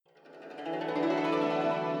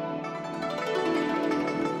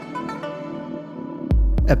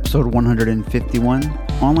Episode 151,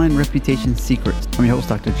 Online Reputation Secrets. I'm your host,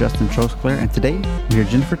 Dr. Justin Trosclair, and today we hear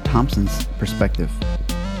Jennifer Thompson's perspective.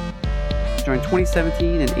 Join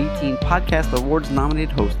 2017 and 18 Podcast Awards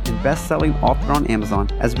nominated host and best-selling author on Amazon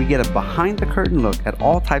as we get a behind-the-curtain look at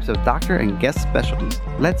all types of doctor and guest specialties.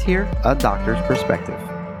 Let's hear a doctor's perspective.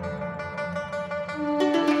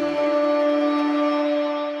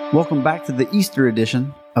 Welcome back to the Easter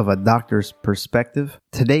edition of A Doctor's Perspective.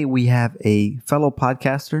 Today we have a fellow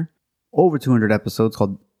podcaster, over 200 episodes,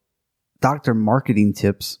 called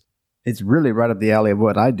DrMarketingTips. It's really right up the alley of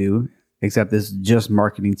what I do, except it's just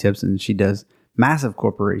marketing tips, and she does massive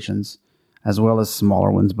corporations as well as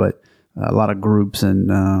smaller ones, but a lot of groups,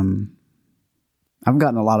 and I've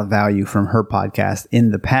gotten a lot of value from her podcast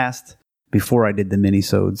in the past before I did the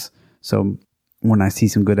minisodes. So when I see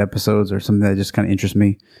some good episodes or something that just kind of interests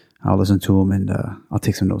me, I'll listen to them and I'll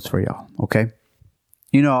take some notes for y'all. Okay.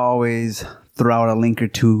 You know, I always throw out a link or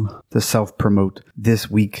two to self-promote.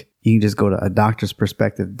 This week, you can just go to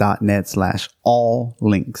adoctorsperspective.net/all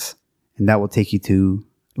links. And that will take you to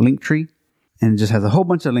Linktree. And it just has a whole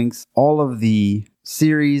bunch of links. All of the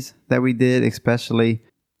series that we did, especially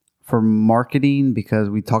for marketing, because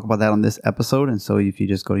we talk about that on this episode. And so if you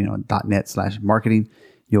just go to, .net/marketing,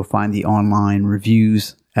 you'll find the online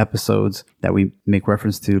reviews episodes that we make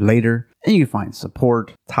reference to later. And you can find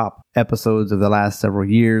support, top episodes of the last several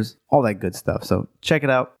years, all that good stuff. So check it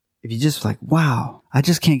out. If you just like, wow, I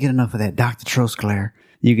just can't get enough of that Dr. Trosclair,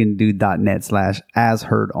 you can do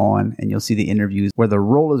 .net/as-heard-on, and you'll see the interviews where the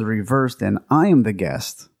role is reversed and I am the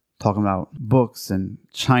guest talking about books and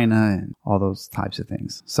China and all those types of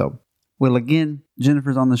things. So, well, again,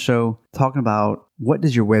 Jennifer's on the show talking about what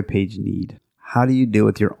does your webpage need? How do you deal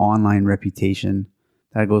with your online reputation?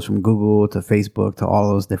 That goes from Google to Facebook to all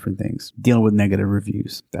those different things. Dealing with negative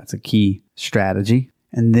reviews. That's a key strategy.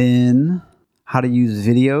 And then how to use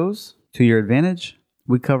videos to your advantage.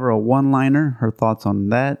 We cover a one-liner, her thoughts on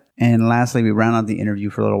that. And lastly, we round out the interview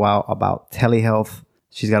for a little while about telehealth.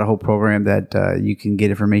 She's got a whole program that you can get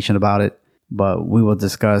information about it. But we will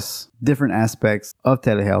discuss different aspects of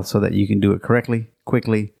telehealth so that you can do it correctly,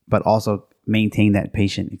 quickly, but also maintain that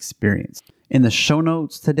patient experience. In the show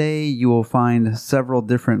notes today, you will find several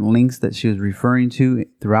different links that she was referring to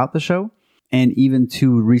throughout the show, and even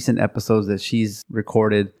two recent episodes that she's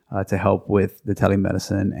recorded to help with the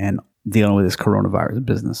telemedicine and dealing with this coronavirus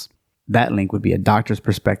business. That link would be at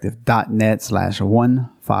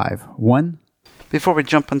doctorsperspective.net/151. Before we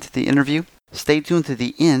jump into the interview, stay tuned to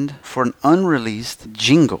the end for an unreleased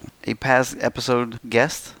jingle. A past episode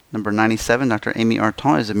guest, number 97, Dr. Amy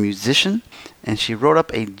Arton, is a musician, and she wrote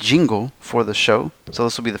up a jingle for the show, so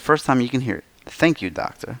this will be the first time you can hear it. Thank you,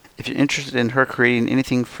 Doctor. If you're interested in her creating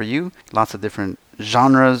anything for you, lots of different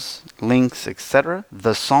genres, links, etc.,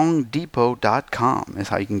 thesongdepot.com is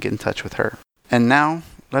how you can get in touch with her. And now,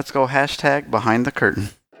 let's go #behind the curtain.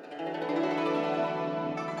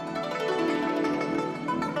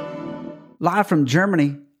 Live from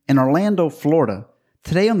Germany in Orlando, Florida.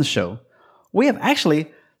 Today on the show, we have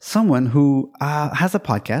actually someone who has a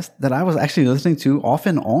podcast that I was actually listening to off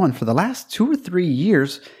and on for the last 2 or 3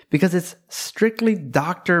 years because it's strictly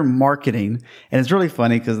doctor marketing. And it's really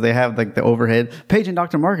funny because they have like the overhead page and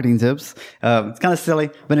Doctor Marketing Tips. It's kind of silly,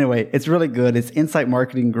 but anyway, it's really good. It's Insight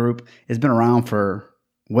Marketing Group. It's been around for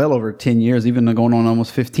well over 10 years, even going on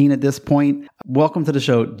almost 15 at this point. Welcome to the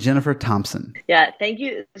show, Jennifer Thompson. Yeah, thank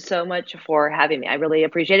you so much for having me. I really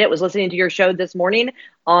appreciate it. I was listening to your show this morning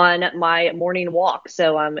on my morning walk.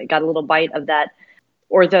 So got a little bite of that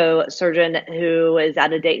ortho surgeon who is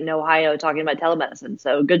out of Dayton, Ohio, talking about telemedicine.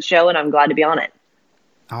 So good show, and I'm glad to be on it.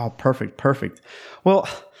 Oh, perfect. Well,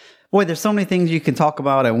 boy, there's so many things you can talk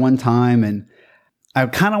about at one time, and I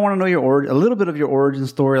kind of want to know a little bit of your origin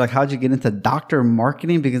story. Like, how'd you get into doctor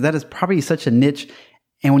marketing? Because that is probably such a niche.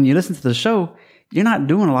 And when you listen to the show, you're not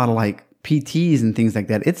doing a lot of like PTs and things like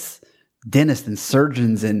that. It's dentists and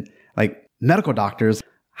surgeons and like medical doctors.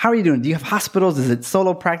 How are you doing? Do you have hospitals? Is it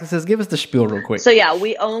solo practices? Give us the spiel real quick. So yeah,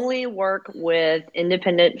 we only work with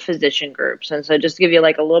independent physician groups. And so just to give you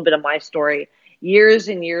like a little bit of my story, years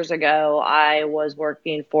and years ago, I was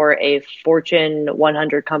working for a Fortune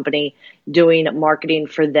 100 company doing marketing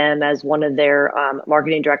for them as one of their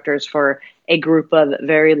marketing directors for a group of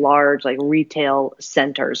very large like retail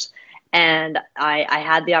centers. And I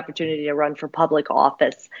had the opportunity to run for public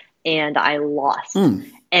office, and I lost.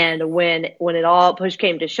 And when it all push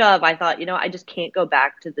came to shove, I thought, I just can't go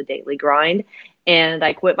back to the daily grind. And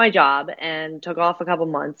I quit my job and took off a couple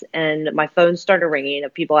months, and my phone started ringing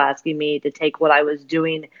of people asking me to take what I was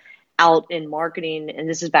doing out in marketing. And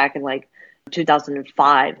this is back in like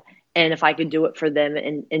 2005. and if I could do it for them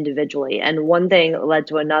individually. And one thing led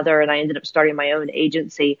to another, and I ended up starting my own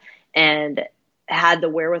agency and had the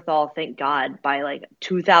wherewithal, thank God, by like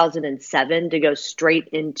 2007 to go straight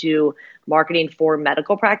into marketing for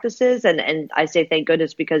medical practices. And I say thank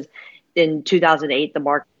goodness, because in 2008, the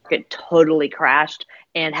market totally crashed.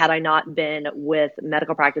 And had I not been with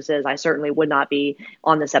medical practices, I certainly would not be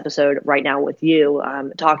on this episode right now with you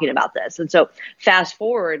talking about this. And so fast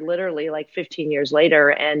forward literally like 15 years later,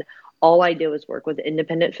 and all I do is work with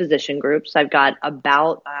independent physician groups. I've got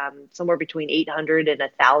about somewhere between 800 and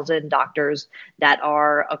 1,000 doctors that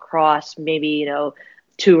are across maybe,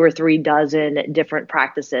 2 or 3 dozen different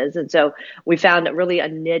practices. And so we found really a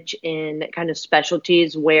niche in kind of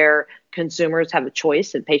specialties where consumers have a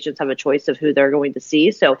choice and patients have a choice of who they're going to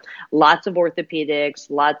see. So lots of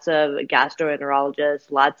orthopedics, lots of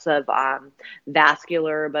gastroenterologists, lots of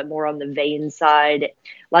vascular, but more on the vein side,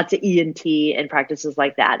 lots of ENT and practices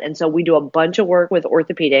like that. And so we do a bunch of work with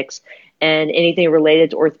orthopedics and anything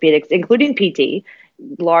related to orthopedics, including PT,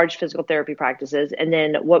 large physical therapy practices. And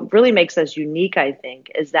then what really makes us unique, I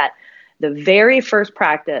think, is that the very first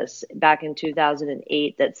practice back in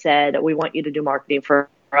 2008 that said, we want you to do marketing for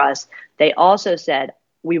us, they also said,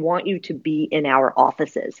 we want you to be in our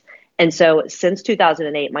offices. And so since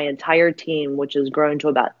 2008, my entire team, which has grown to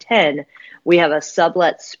about 10, we have a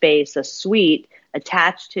sublet space, a suite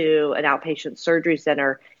attached to an outpatient surgery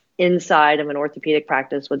center inside of an orthopedic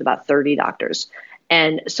practice with about 30 doctors.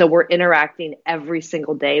 And so we're interacting every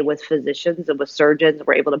single day with physicians and with surgeons.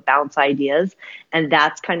 We're able to bounce ideas. And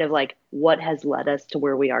that's kind of like what has led us to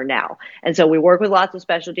where we are now. And so we work with lots of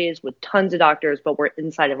specialties with tons of doctors, but we're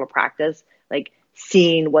inside of a practice, like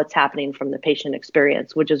seeing what's happening from the patient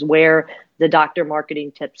experience, which is where the doctor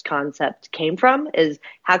marketing tips concept came from, is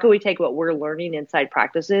how can we take what we're learning inside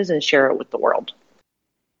practices and share it with the world?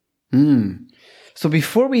 So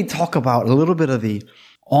before we talk about a little bit of the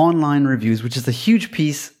online reviews, which is a huge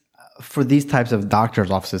piece for these types of doctors'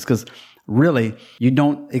 offices, because really you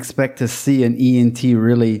don't expect to see an ENT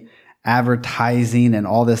really advertising and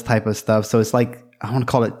all this type of stuff. So it's like, I want to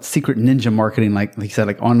call it secret ninja marketing, like you said,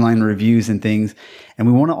 like online reviews and things. And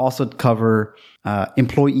we want to also cover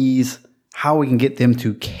employees, how we can get them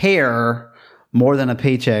to care more than a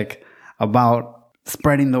paycheck about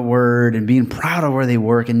spreading the word and being proud of where they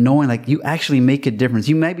work and knowing like you actually make a difference.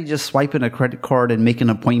 You may be just swiping a credit card and making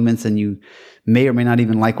appointments and you may or may not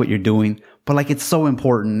even like what you're doing, but like it's so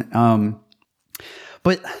important.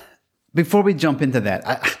 But before we jump into that,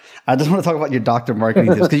 I just want to talk about your doctor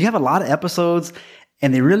marketing tips, because you have a lot of episodes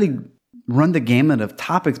and they really run the gamut of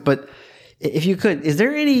topics. But if you could, is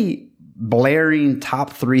there any blaring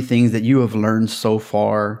top 3 things that you have learned so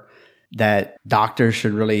far that doctors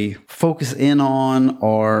should really focus in on,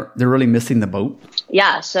 or they're really missing the boat?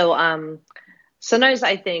 Yeah. So sometimes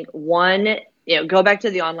I think go back to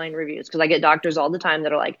the online reviews, because I get doctors all the time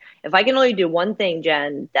that are like, if I can only do one thing,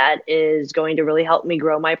 Jen, that is going to really help me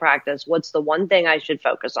grow my practice, what's the one thing I should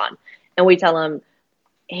focus on? And we tell them,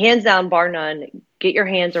 hands down, bar none, get your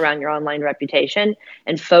hands around your online reputation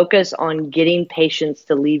and focus on getting patients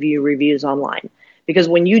to leave you reviews online. Because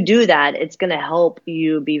when you do that, it's going to help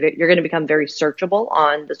you you're going to become very searchable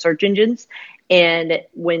on the search engines. And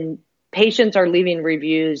when patients are leaving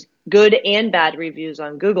reviews, good and bad reviews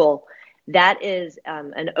on Google, that is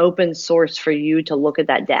an open source for you to look at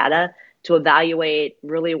that data, to evaluate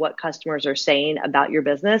really what customers are saying about your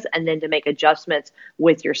business, and then to make adjustments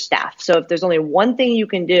with your staff. So if there's only one thing you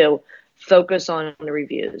can do, focus on the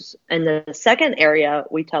reviews. And the second area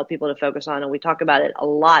we tell people to focus on, and we talk about it a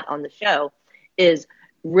lot on the show, is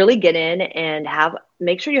really get in and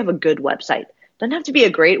make sure you have a good website. Doesn't have to be a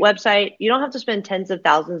great website. You don't have to spend tens of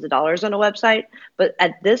thousands of dollars on a website. But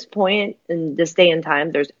at this point in this day and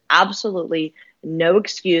time, there's absolutely no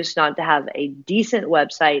excuse not to have a decent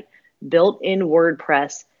website built in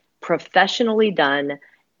WordPress, professionally done.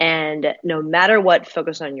 And no matter what,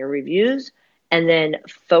 focus on your reviews and then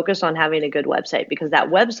focus on having a good website, because that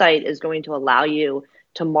website is going to allow you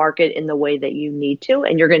to market in the way that you need to.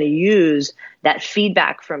 And you're going to use that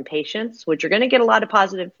feedback from patients, which you're going to get a lot of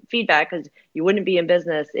positive feedback because you wouldn't be in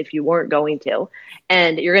business if you weren't going to.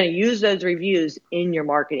 And you're going to use those reviews in your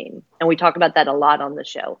marketing. And we talk about that a lot on the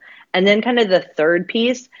show. And then kind of the third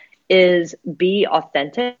piece is be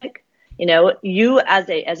authentic. You as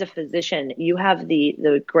a physician, you have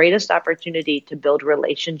the greatest opportunity to build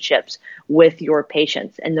relationships with your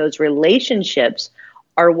patients. And those relationships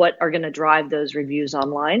are what are going to drive those reviews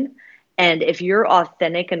online. And if you're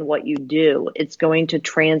authentic in what you do, it's going to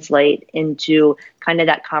translate into kind of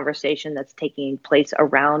that conversation that's taking place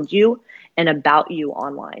around you and about you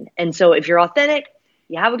online. And so if you're authentic,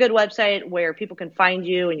 You have a good website where people can find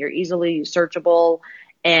you and you're easily searchable.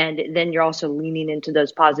 And then you're also leaning into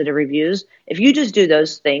those positive reviews. If you just do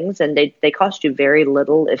those things, and they cost you very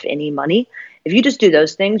little, if any, money, if you just do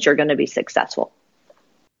those things, you're going to be successful.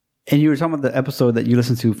 And you were talking about the episode that you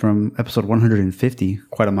listened to from episode 150,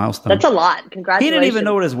 quite a milestone. That's a lot. Congratulations. He didn't even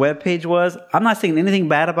know what his webpage was. I'm not saying anything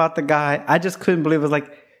bad about the guy. I just couldn't believe it was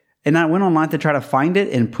like, and I went online to try to find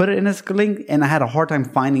it and put it in this link, and I had a hard time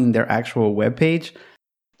finding their actual webpage.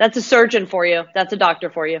 That's a surgeon for you. That's a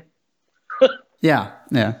doctor for you. Yeah.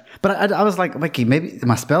 But I was like, Mickey, maybe am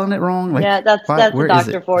I spelling it wrong? Like, yeah, that's a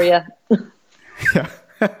doctor for you.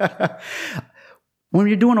 Yeah. When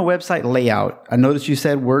you're doing a website layout, I noticed you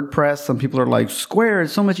said WordPress. Some people are like, Square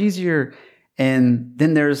is so much easier. And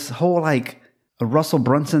then there's whole like a Russell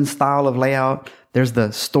Brunson style of layout. There's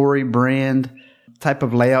the story brand type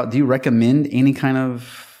of layout. Do you recommend any kind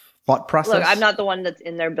of thought process? Look, I'm not the one that's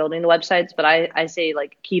in there building the websites, but I say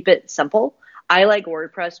like keep it simple. I like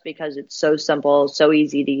WordPress because it's so simple, so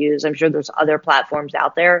easy to use. I'm sure there's other platforms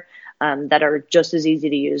out there that are just as easy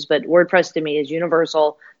to use, but WordPress to me is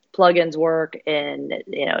universal. Plugins work, and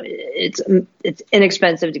it's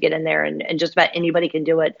inexpensive to get in there, and just about anybody can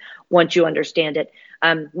do it once you understand it.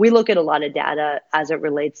 We look at a lot of data as it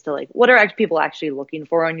relates to like what are people actually looking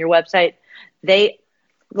for on your website. They're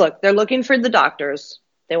looking for the doctors.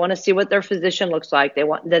 They want to see what their physician looks like.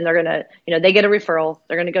 Then they're gonna, they get a referral.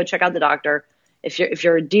 They're gonna go check out the doctor. If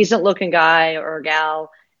you're a decent looking guy or a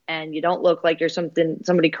gal and you don't look like you're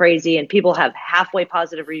somebody crazy and people have halfway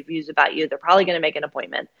positive reviews about you, they're probably going to make an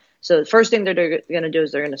appointment. So the first thing they're going to do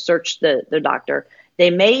is they're going to search the doctor. They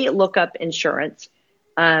may look up insurance.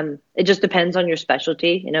 It just depends on your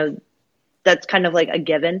specialty. That's kind of like a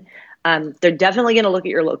given. They're definitely going to look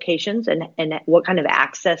at your locations and what kind of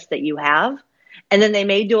access that you have. And then they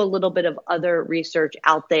may do a little bit of other research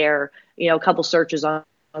out there, a couple searches on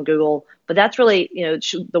Google, but that's really,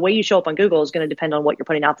 the way you show up on Google is going to depend on what you're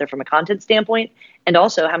putting out there from a content standpoint and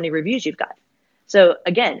also how many reviews you've got. So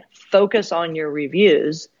again, focus on your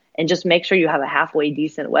reviews and just make sure you have a halfway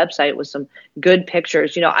decent website with some good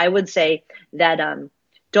pictures. I would say that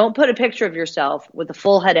don't put a picture of yourself with a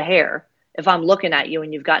full head of hair if I'm looking at you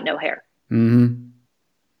and you've got no hair.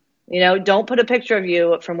 Mm-hmm. Don't put a picture of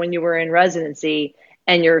you from when you were in residency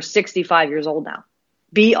and you're 65 years old now.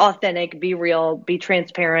 Be authentic, be real, be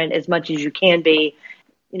transparent as much as you can be.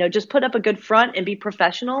 Just put up a good front and be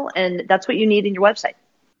professional. And that's what you need in your website.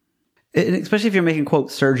 And especially if you're making,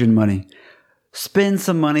 quote, surgeon money. Spend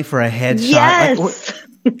some money for a headshot. Yes.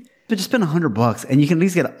 But just spend $100 and you can at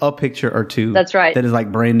least get a picture or two. That's right. That is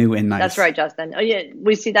like brand new and nice. That's right, Justin. Oh yeah,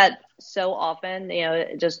 we see that so often.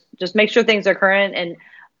 Just make sure things are current. And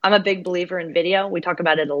I'm a big believer in video. We talk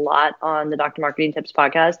about it a lot on the Dr. Marketing Tips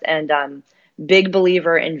podcast. And big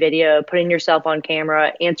believer in video, putting yourself on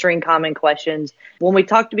camera, answering common questions. When we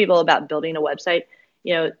talk to people about building a website,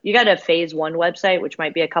 you got a phase 1 website, which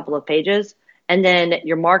might be a couple of pages. And then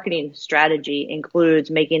your marketing strategy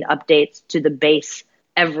includes making updates to the base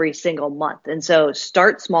every single month. And so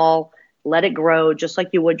start small, let it grow just like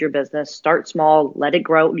you would your business. Start small, let it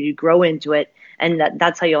grow, you grow into it. And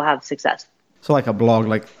that's how you'll have success. So like a blog,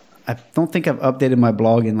 I don't think I've updated my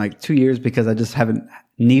blog in like 2 years because I just haven't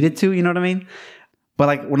needed to, you know what I mean? But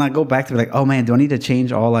like when I go back to be like, oh man, do I need to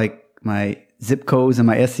change all like my zip codes and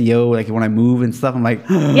my SEO? Like when I move and stuff, I'm like,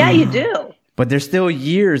 yeah, you do. But there's still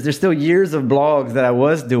years of blogs that I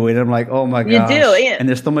was doing. I'm like, oh my gosh. You do. Yeah. And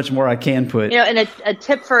there's so much more I can put. And a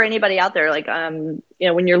tip for anybody out there, like,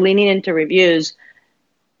 when you're leaning into reviews,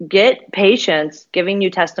 get patients giving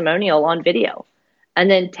you testimonial on video.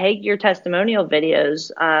 And then take your testimonial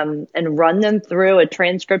videos and run them through a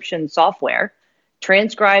transcription software,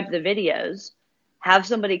 transcribe the videos, have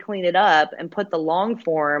somebody clean it up, and put the long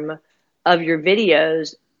form of your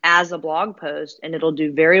videos as a blog post, and it'll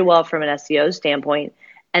do very well from an SEO standpoint.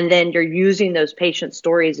 And then you're using those patient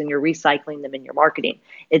stories and you're recycling them in your marketing.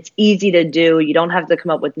 It's easy to do. You don't have to come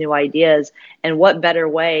up with new ideas. And what better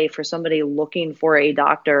way for somebody looking for a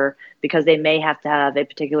doctor because they may have to have a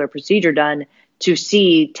particular procedure done to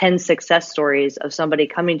see 10 success stories of somebody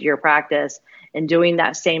coming to your practice and doing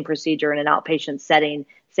that same procedure in an outpatient setting,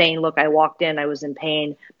 saying, look, I walked in, I was in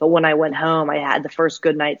pain, but when I went home, I had the first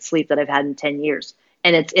good night's sleep that I've had in 10 years.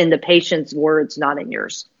 And it's in the patient's words, not in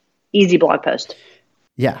yours. Easy blog post.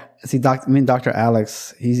 Yeah. See, Dr.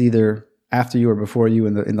 Alex, he's either after you or before you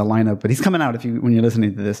in the lineup, but he's coming out when you're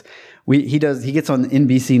listening to this. He gets on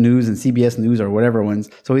NBC News and CBS News or whatever ones.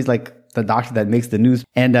 So he's like the doctor that makes the news.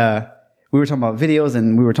 And we were talking about videos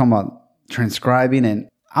and we were talking about transcribing, and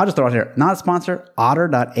I'll just throw it here. Not a sponsor,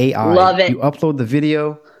 otter.ai. Love it. You upload the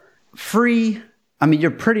video, free. I mean,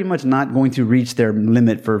 you're pretty much not going to reach their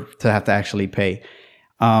limit to have to actually pay.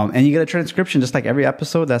 And you get a transcription just like every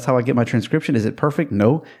episode. That's how I get my transcription. Is it perfect?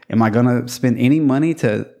 No. Am I going to spend any money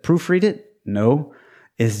to proofread it? No.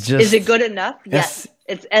 It's just. Is it good enough? Yes.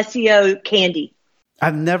 It's SEO candy.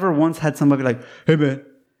 I've never once had somebody like, hey man,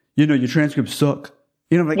 your transcripts suck.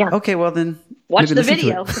 I'm like, okay, well then. Watch the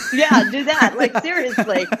video. Yeah, do that. Like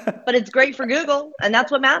seriously. But it's great for Google and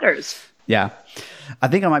that's what matters. Yeah. I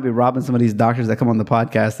think I might be robbing some of these doctors that come on the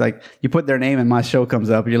podcast. Like you put their name and my show comes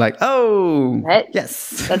up and you're like, oh,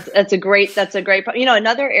 yes. That's a great,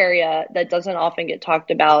 another area that doesn't often get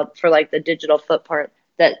talked about for like the digital footprint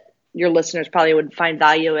that your listeners probably would find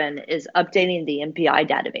value in is updating the MPI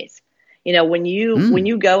database. When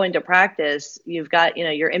you go into practice, you've got,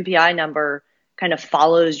 your MPI number kind of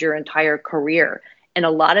follows your entire career. And a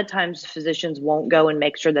lot of times physicians won't go and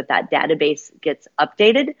make sure that database gets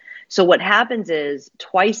updated. So what happens is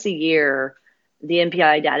twice a year, the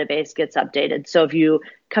MPI database gets updated. So if you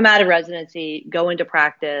come out of residency, go into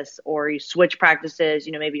practice, or you switch practices,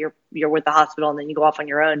 maybe you're with the hospital and then you go off on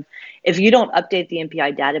your own. If you don't update the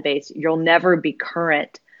MPI database, you'll never be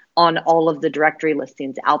current on all of the directory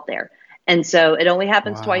listings out there. And so it only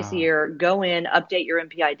happens twice a year. Go in, update your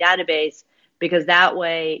MPI database, because that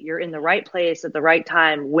way you're in the right place at the right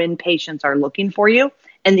time when patients are looking for you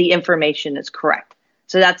and the information is correct.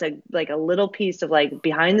 So that's a little piece of like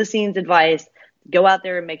behind the scenes advice. Go out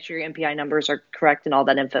there and make sure your MPI numbers are correct and all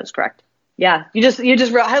that info is correct. Yeah.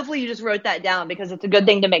 Hopefully you just wrote that down because it's a good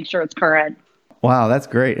thing to make sure it's current. Wow. That's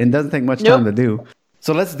great. It doesn't take much time to do.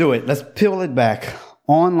 So let's do it. Let's peel it back.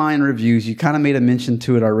 Online reviews. You kind of made a mention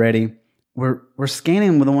to it already. We're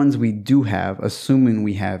scanning the ones we do have, assuming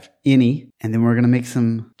we have any, and then we're going to make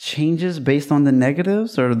some changes based on the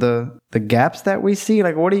negatives or the gaps that we see.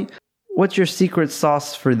 Like, what's your secret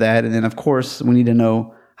sauce for that? And then, of course, we need to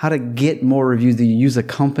know how to get more reviews. Do you use a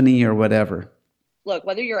company or whatever? Look,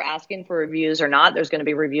 whether you're asking for reviews or not, there's going to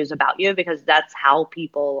be reviews about you because that's how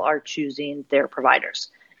people are choosing their providers.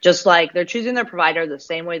 Just like they're choosing their provider the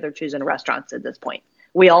same way they're choosing restaurants at this point.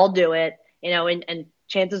 We all do it, and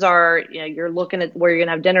chances are, you're looking at where you're going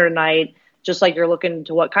to have dinner tonight, just like you're looking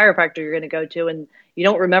to what chiropractor you're going to go to. And you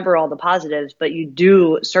don't remember all the positives, but you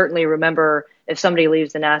do certainly remember if somebody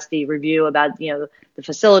leaves a nasty review about, the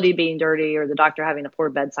facility being dirty or the doctor having a poor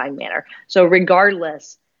bedside manner. So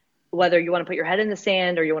regardless, whether you want to put your head in the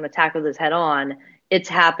sand or you want to tackle this head on, it's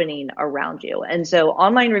happening around you. And so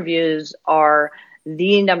online reviews are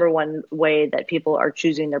the number one way that people are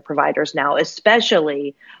choosing their providers now,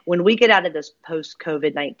 especially when we get out of this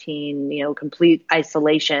post-COVID-19, complete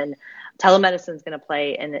isolation. Telemedicine is going to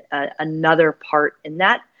play another part in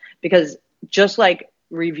that, because just like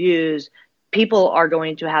reviews, people are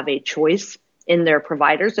going to have a choice in their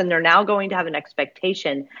providers, and they're now going to have an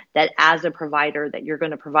expectation that as a provider that you're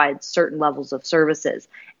going to provide certain levels of services.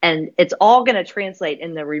 And it's all going to translate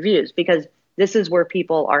in the reviews, because this is where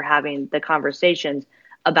people are having the conversations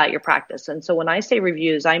about your practice. And so when I say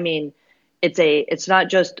reviews, I mean, it's not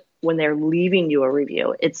just when they're leaving you a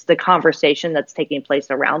review, it's the conversation that's taking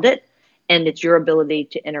place around it. And it's your ability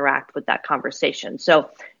to interact with that conversation.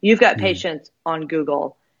 So you've got patients on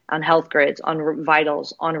Google, on Health Grids, on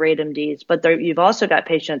Vitals, on RateMDs, but you've also got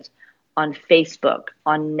patients on Facebook,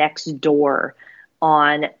 on Nextdoor,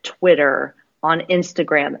 on Twitter, on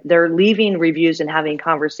Instagram. They're leaving reviews and having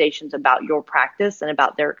conversations about your practice and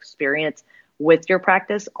about their experience with your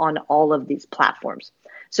practice on all of these platforms.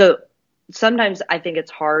 So sometimes I think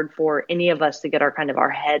it's hard for any of us to get our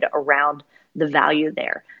head around the value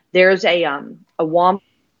there. There's a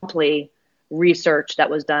Womply research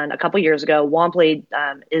that was done a couple years ago. Womply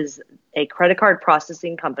is a credit card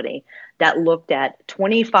processing company that looked at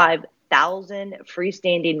 25,000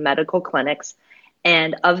 freestanding medical clinics.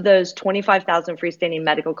 And of those 25,000 freestanding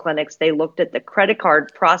medical clinics, they looked at the credit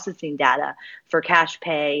card processing data for cash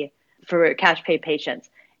pay patients.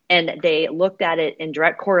 And they looked at it in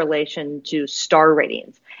direct correlation to star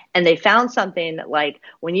ratings. And they found something like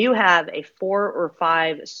when you have a 4 or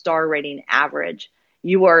 5 star rating average,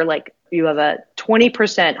 you have a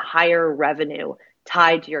 20% higher revenue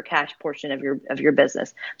tied to your cash portion of your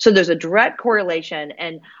business. So there's a direct correlation,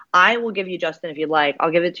 and I will give you, Justin, if you'd like,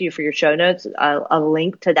 I'll give it to you for your show notes, a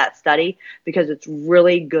link to that study, because it's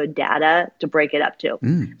really good data to break it up to.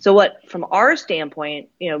 So from our standpoint,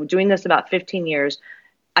 doing this about 15 years,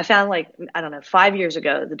 I found 5 years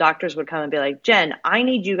ago, the doctors would come and be like, Jen, I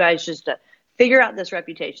need you guys just to figure out this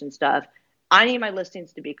reputation stuff. I need my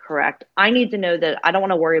listings to be correct. I need to know that I don't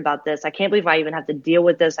want to worry about this. I can't believe I even have to deal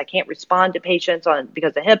with this. I can't respond to patients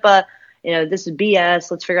because of HIPAA. This is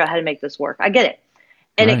BS. Let's figure out how to make this work. I get it.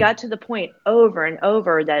 And it Right. got to the point over and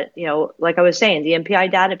over that, like I was saying, the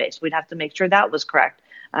MPI database, we'd have to make sure that was correct.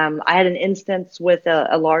 I had an instance with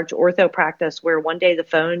a large ortho practice where one day the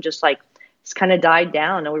phone just kind of died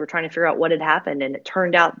down and we were trying to figure out what had happened. And it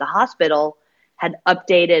turned out the hospital had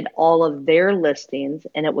updated all of their listings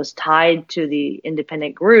and it was tied to the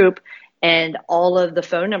independent group. And all of the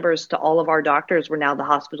phone numbers to all of our doctors were now the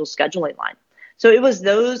hospital scheduling line. So it was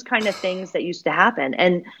those kind of things that used to happen.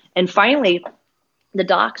 And finally, the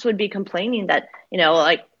docs would be complaining that,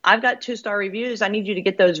 I've got 2-star reviews. I need you to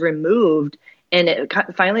get those removed. And it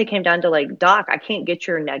finally came down to doc, I can't get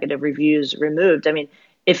your negative reviews removed. I mean,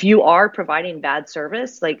 if you are providing bad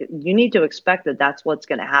service, you need to expect that that's what's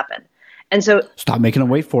going to happen. And so stop making them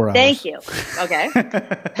wait 4 hours. Thank you. Okay.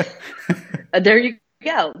 There you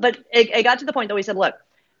go. But it got to the point that we said, look,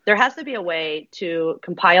 there has to be a way to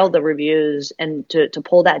compile the reviews and to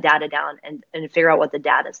pull that data down and figure out what the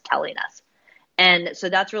data is telling us. And so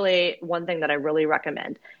that's really one thing that I really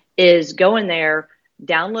recommend is go in there,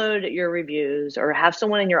 download your reviews or have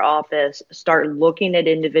someone in your office start looking at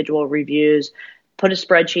individual reviews, put a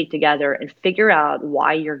spreadsheet together and figure out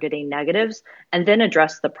why you're getting negatives and then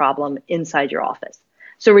address the problem inside your office.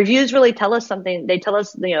 So reviews really tell us something. They tell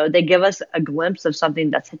us, they give us a glimpse of something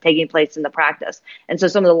that's taking place in the practice. And so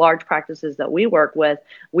some of the large practices that we work with,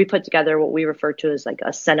 we put together what we refer to as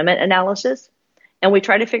a sentiment analysis. And we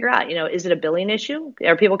try to figure out, is it a billing issue?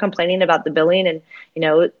 Are people complaining about the billing?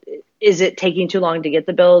 And, is it taking too long to get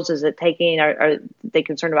the bills? Is it are they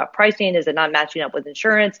concerned about pricing? Is it not matching up with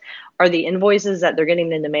insurance? Are the invoices that they're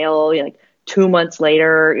getting in the mail, 2 months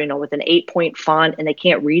later, with an 8-point font and they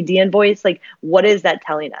can't read the invoice? What is that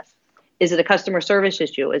telling us? Is it a customer service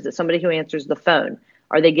issue? Is it somebody who answers the phone?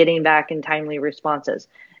 Are they getting back in timely responses?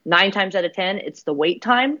 9 times out of 10, it's the wait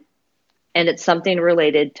time and it's something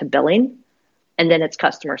related to billing. And then it's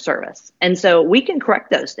customer service. And so we can correct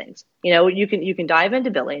those things. You can dive into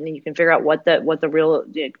billing and you can figure out what the real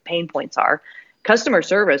pain points are. Customer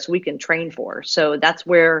service, we can train for. So that's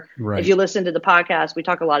where, right. If you listen to the podcast, we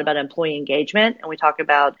talk a lot about employee engagement and we talk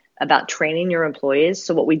about training your employees.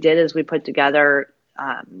 So what we did is we put together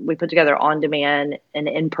on-demand and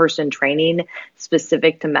in-person training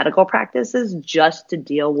specific to medical practices just to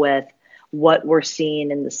deal with what we're seeing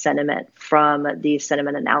in the sentiment from the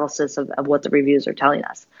sentiment analysis of what the reviews are telling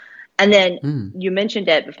us. And then you mentioned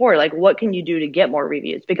it before, what can you do to get more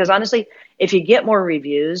reviews? Because honestly, if you get more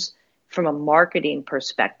reviews from a marketing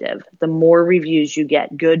perspective, the more reviews you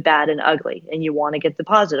get, good, bad, and ugly, and you want to get the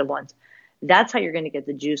positive ones, that's how you're going to get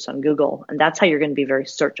the juice on Google. And that's how you're going to be very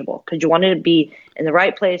searchable because you want to be in the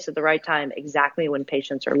right place at the right time, exactly when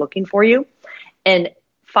patients are looking for you. And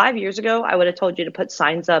 5 years ago, I would have told you to put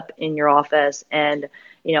signs up in your office and,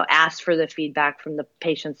 ask for the feedback from the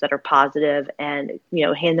patients that are positive and,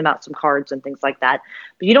 hand them out some cards and things like that.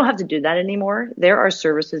 But you don't have to do that anymore. There are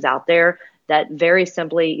services out there that very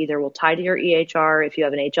simply either will tie to your EHR if you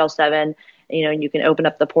have an HL7, and you can open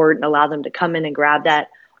up the port and allow them to come in and grab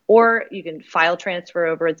that. Or you can file transfer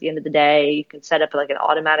over at the end of the day. You can set up an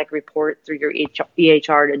automatic report through your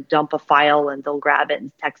EHR to dump a file and they'll grab it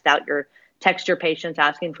and text your patients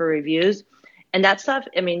asking for reviews. And that stuff,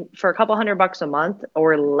 for a couple $100 a month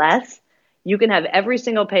or less, you can have every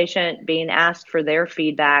single patient being asked for their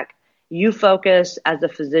feedback. You focus as a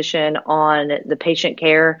physician on the patient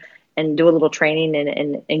care and do a little training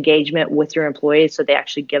and engagement with your employees so they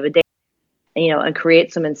actually give a day, and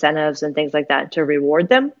create some incentives and things like that to reward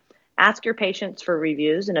them. Ask your patients for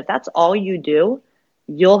reviews. And if that's all you do,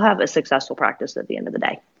 you'll have a successful practice at the end of the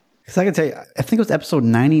day. Because I can tell you, I think it was episode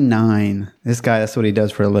 99. This guy, that's what he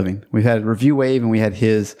does for a living. We had Review Wave and we had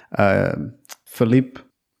his Philippe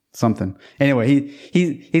something. Anyway,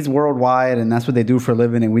 he's worldwide and that's what they do for a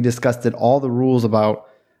living. And we discussed all the rules about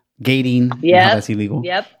gating. Yeah, how that's illegal.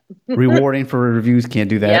 Yep. Rewarding for reviews, can't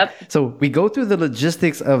do that. Yep. So we go through the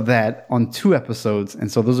logistics of that on 2 episodes.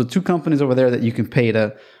 And so those are 2 companies over there that you can pay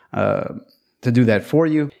to do that for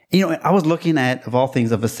you. I was looking at, of all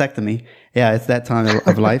things, a vasectomy. Yeah, it's that time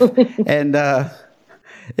of life. And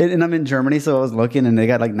I'm in Germany, so I was looking, and they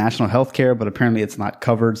got national health care, but apparently it's not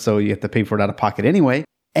covered, so you have to pay for it out of pocket anyway.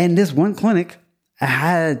 And this one clinic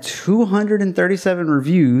had 237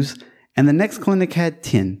 reviews, and the next clinic had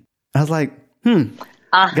 10. I was like,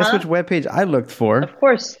 guess which webpage I looked for? Of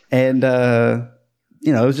course. And,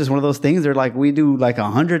 it was just one of those things. They're like, we do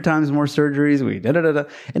 100 times more surgeries. We da-da-da-da.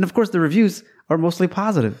 And of course, the reviews are mostly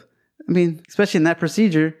positive. Especially in that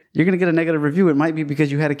procedure, you're going to get a negative review. It might be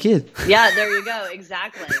because you had a kid. Yeah, there you go.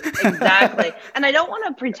 Exactly. And I don't want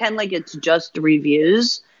to pretend like it's just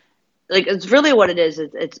reviews. It's really what it is.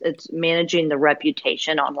 It's managing the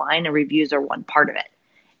reputation online, and reviews are one part of it.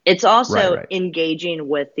 It's also Right. engaging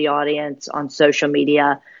with the audience on social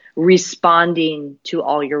media, responding to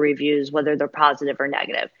all your reviews, whether they're positive or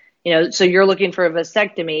negative. So you're looking for a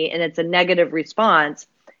vasectomy and it's a negative response.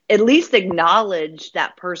 At least acknowledge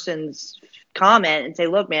that person's comment and say,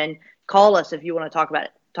 look, man, call us if you want to talk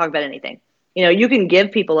about anything. You can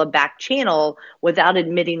give people a back channel without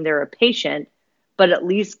admitting they're a patient, but at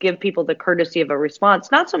least give people the courtesy of a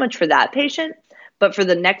response, not so much for that patient, but for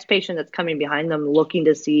the next patient that's coming behind them looking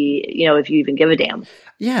to see, if you even give a damn.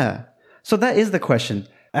 Yeah. So that is the question.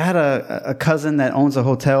 I had a cousin that owns a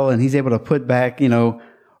hotel and he's able to put back,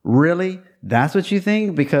 really? That's what you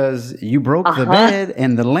think? Because you broke the bed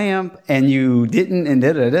and the lamp and you didn't and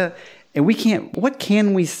da-da-da. And what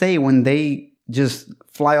can we say when they just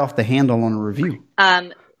fly off the handle on a review?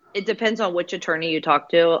 It depends on which attorney you talk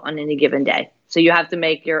to on any given day. So you have to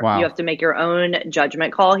make your own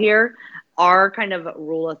judgment call here. Our kind of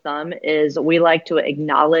rule of thumb is we like to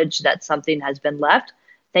acknowledge that something has been left.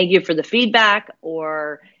 Thank you for the feedback.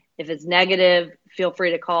 Or if it's negative, feel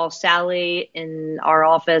free to call Sally in our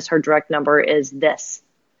office. Her direct number is this.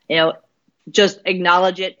 Just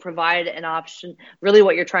acknowledge it, provide an option. Really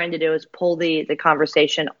what you're trying to do is pull the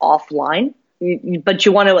conversation offline. But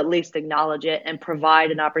you want to at least acknowledge it and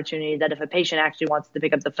provide an opportunity that if a patient actually wants to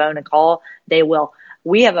pick up the phone and call, they will.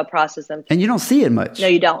 We have a process. And you don't see it much. No,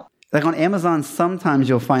 you don't. Like on Amazon, sometimes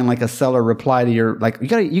you'll find like a seller reply to your, like,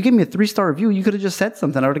 you give me a 3-star review. You could have just said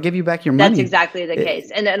something. I would have give you back your money. That's exactly the case.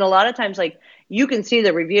 And a lot of times, like, you can see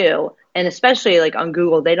the review, and especially like on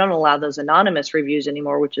Google, they don't allow those anonymous reviews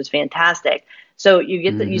anymore, which is fantastic. So you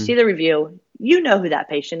get you see the review, you know who that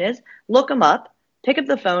patient is, look them up, pick up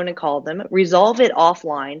the phone and call them, resolve it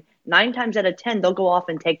offline. 9 times out of 10, they'll go off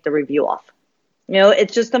and take the review off.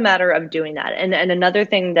 It's just a matter of doing that. And another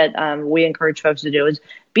thing that we encourage folks to do is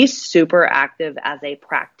be super active as a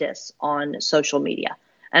practice on social media.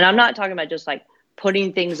 And I'm not talking about just like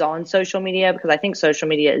putting things on social media, because I think social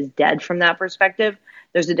media is dead from that perspective.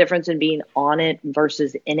 There's a difference in being on it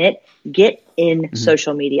versus in it. Get in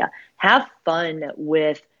social media. Have fun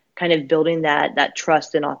with kind of building that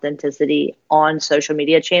trust and authenticity on social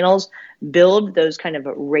media channels. Build those kind of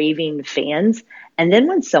raving fans. And then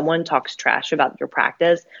when someone talks trash about your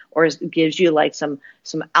practice or gives you like some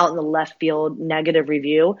out in the left field negative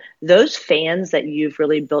review, those fans that you've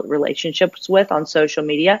really built relationships with on social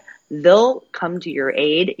media, they'll come to your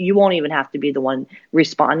aid. You won't even have to be the one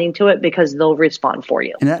responding to it because they'll respond for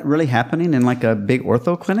you. And that really happening in like a big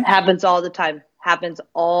ortho clinic? Happens all the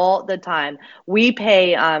time. We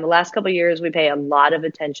pay, the last couple of years, we pay a lot of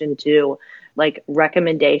attention to like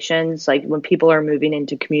recommendations, like when people are moving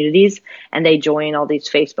into communities and they join all these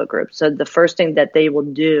Facebook groups. So the first thing that they will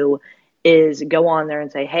do is go on there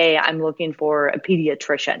and say, hey, I'm looking for a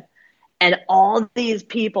pediatrician. And all these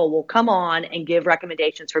people will come on and give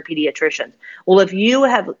recommendations for pediatricians. Well, if you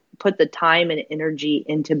have put the time and energy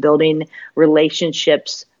into building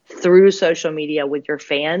relationships through social media with your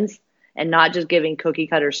fans and not just giving cookie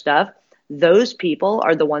cutter stuff, those people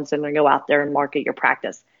are the ones that are going to go out there and market your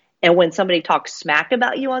practice. And when somebody talks smack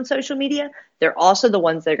about you on social media, they're also the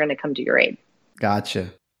ones that are going to come to your aid.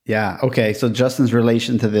 Gotcha. Yeah. Okay. So Justin's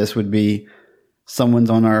relation to this would be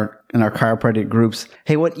someone's in our chiropractic groups.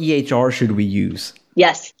 Hey, what EHR should we use?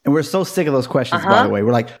 Yes. And we're so sick of those questions, by the way.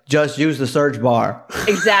 We're like, just use the search bar.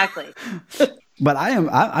 Exactly. But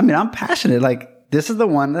I'm passionate. Like, this is the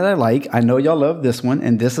one that I like. I know y'all love this one,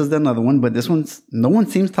 and this is another one, but this one's no one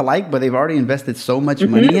seems to like, but they've already invested so much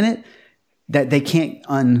money in it that they can't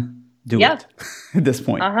undo it at this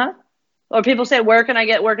point. Or people say, where can I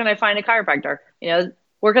find a chiropractor?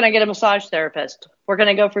 Where can I get a massage therapist? Where can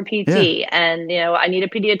I go for PT? Yeah. And, I need a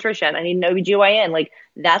pediatrician. I need an OBGYN. Like,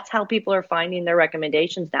 that's how people are finding their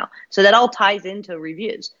recommendations now. So that all ties into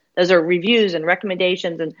reviews. Those are reviews and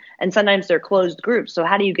recommendations, and sometimes they're closed groups. So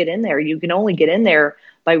how do you get in there? You can only get in there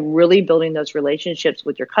by really building those relationships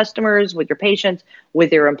with your customers, with your patients,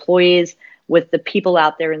 with your employees, with the people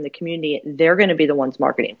out there in the community. They're going to be the ones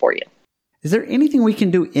marketing for you. Is there anything we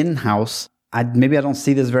can do in-house? Maybe I don't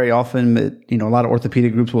see this very often, but a lot of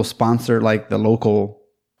orthopedic groups will sponsor like the local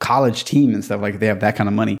college team and stuff. Like they have that kind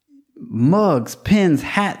of money. Mugs, pins,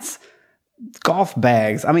 hats, golf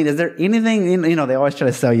bags. I mean, is there anything, they always try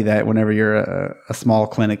to sell you that whenever you're a small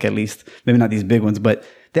clinic, at least, maybe not these big ones, but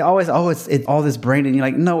they always, it's all this branding. You're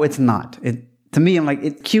like, no, it's not. To me, I'm like,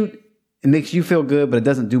 it's cute. It makes you feel good, but it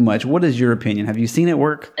doesn't do much. What is your opinion? Have you seen it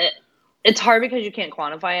work? It's hard because you can't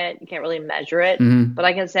quantify it. You can't really measure it. But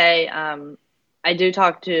I can say, I do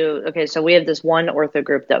talk to, so we have this one ortho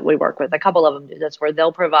group that we work with. A couple of them do this where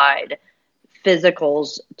they'll provide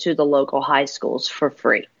physicals to the local high schools for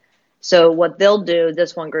free. So what they'll do,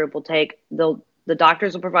 this one group they'll The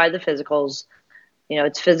doctors will provide the physicals.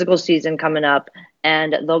 It's physical season coming up,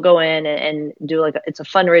 and they'll go in and do it's a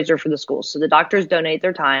fundraiser for the schools. So the doctors donate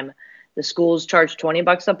their time. The schools charge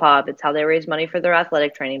 $20 a pop. It's how they raise money for their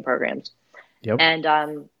athletic training programs. Yep.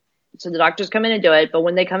 And so the doctors come in and do it. But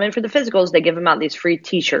when they come in for the physicals, they give them out these free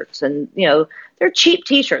T-shirts. And, they're cheap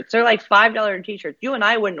T-shirts. They're like $5 T-shirts. You and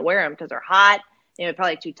I wouldn't wear them because they're hot.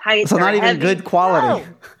 Probably too tight. So not even heavy. good quality. No.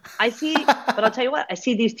 But I'll tell you what, I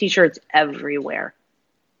see these T-shirts everywhere.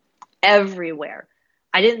 Everywhere.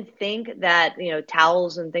 I didn't think that,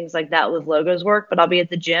 towels and things like that with logos work, but I'll be at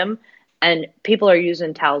the gym and people are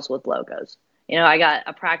using towels with logos. I got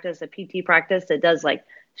a PT practice that does like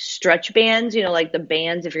stretch bands, like the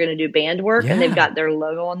bands if you're going to do band work, and they've got their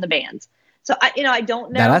logo on the bands. So I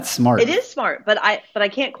don't know. Now that's smart. It is smart, but I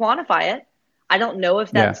can't quantify it. I don't know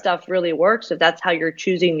if that stuff really works, if that's how you're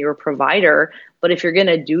choosing your provider. But if you're going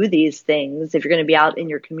to do these things, if you're going to be out in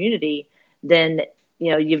your community, then,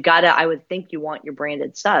 you've got to, I would think you want your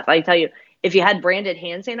branded stuff. I tell you, if you had branded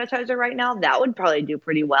hand sanitizer right now, that would probably do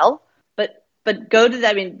pretty well. But go to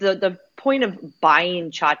that. I mean, the point of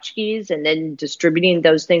buying tchotchkes and then distributing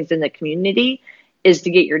those things in the community is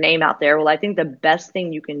to get your name out there. Well, I think the best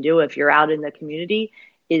thing you can do if you're out in the community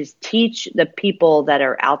is teach the people that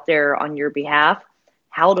are out there on your behalf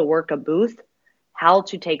how to work a booth, how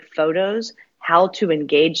to take photos, how to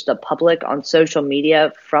engage the public on social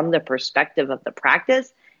media from the perspective of the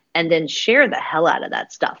practice, and then share the hell out of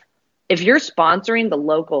that stuff. If you're sponsoring the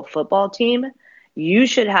local football team, you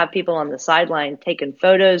should have people on the sideline taking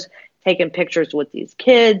photos, taking pictures with these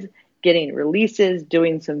kids, getting releases,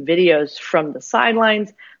 doing some videos from the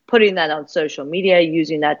sidelines, putting that on social media,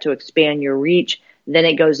 using that to expand your reach. Then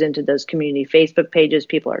it goes into those community Facebook pages.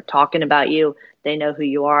 People are talking about you. They know who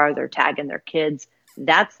you are. They're tagging their kids.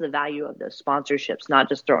 That's the value of those sponsorships, not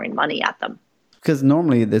just throwing money at them. Because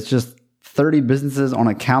normally it's just 30 businesses on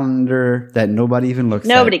a calendar that nobody even looks at.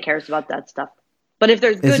 Nobody cares about that stuff. But if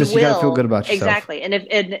there's goodwill, you gotta feel good about yourself. Exactly. And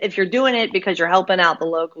if you're doing it because you're helping out the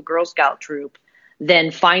local Girl Scout troop,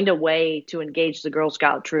 then find a way to engage the Girl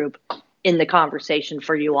Scout troop in the conversation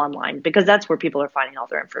for you online, because that's where people are finding all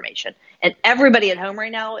their information. And everybody at home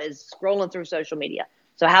right now is scrolling through social media.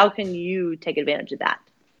 So how can you take advantage of that?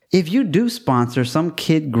 If you do sponsor some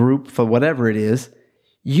kid group for whatever it is,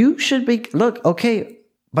 you should be, look, okay,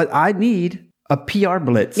 but I need a PR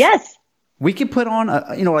blitz. Yes. We could put on,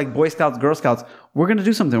 like Boy Scouts, Girl Scouts. We're going to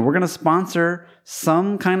do something. We're going to sponsor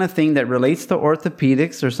some kind of thing that relates to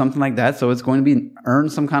orthopedics or something like that. So it's going to be earn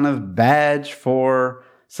some kind of badge for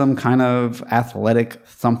some kind of athletic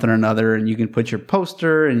something or another. And you can put your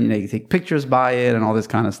poster and, you take pictures by it and all this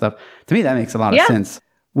kind of stuff. To me, that makes a lot of sense.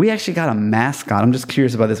 We actually got a mascot. I'm just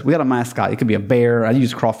curious about this. We got a mascot. It could be a bear. I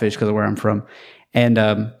use crawfish because of where I'm from. And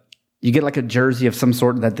you get like a jersey of some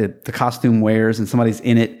sort that the costume wears and somebody's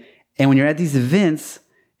in it. And when you're at these events,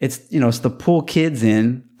 it's, it's to pull kids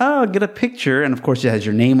in. Oh, get a picture. And of course, it has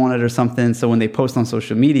your name on it or something. So when they post on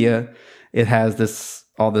social media, it has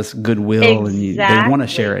all this goodwill and they want to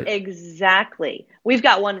share it. Exactly. We've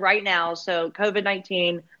got one right now. So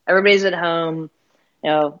COVID-19, everybody's at home.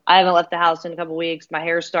 I haven't left the house in a couple of weeks. My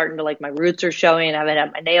hair's starting to my roots are showing. I haven't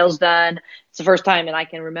had my nails done. It's the first time, and I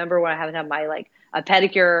can remember when I haven't had my a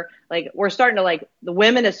pedicure. We're starting to the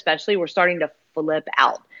women especially. We're starting to flip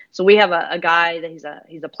out. So we have a guy that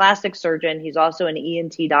he's a plastic surgeon. He's also an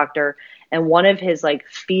ENT doctor, and one of his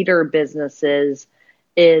feeder businesses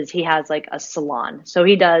is he has a salon. So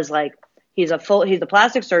he does he's a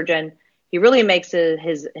plastic surgeon. He really makes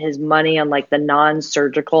his money on the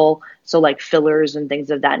non-surgical, so fillers and things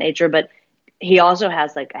of that nature. But he also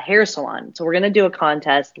has a hair salon. So we're going to do a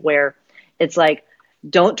contest where it's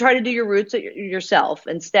don't try to do your roots yourself.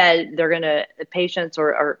 Instead, patients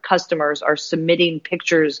or customers are submitting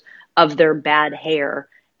pictures of their bad hair,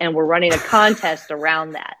 and we're running a contest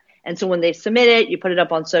around that. And so when they submit it, you put it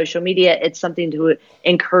up on social media. It's something to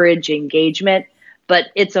encourage engagement. But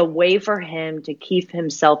it's a way for him to keep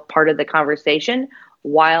himself part of the conversation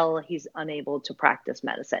while he's unable to practice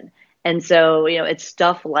medicine. And so, it's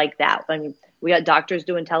stuff like that. I mean, we got doctors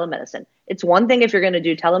doing telemedicine. It's one thing if you're going to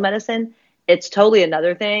do telemedicine. It's totally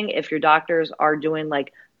another thing if your doctors are doing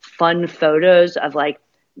fun photos of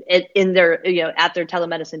in their, at their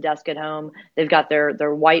telemedicine desk at home. They've got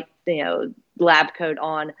their white, lab coat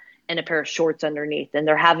on and a pair of shorts underneath, and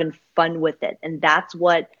they're having fun with it. And that's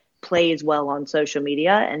what plays well on social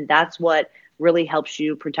media, and that's what really helps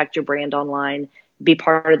you protect your brand online, be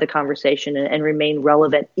part of the conversation, and remain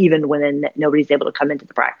relevant even when nobody's able to come into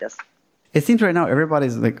the practice. It seems right now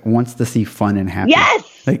everybody's wants to see fun and happy.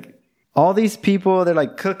 Yes. all these people, they're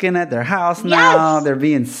like cooking at their house now. Yes. They're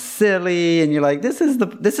being silly. And you're like, this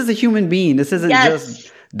is a human being. This isn't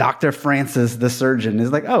just Dr. Francis, the surgeon.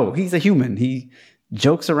 It's like, oh, he's a human. He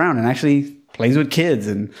jokes around and actually plays with kids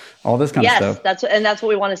and all this kind of stuff. Yes, that's what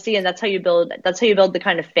we want to see. And that's how you build the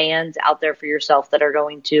kind of fans out there for yourself that are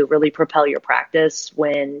going to really propel your practice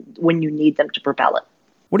when you need them to propel it.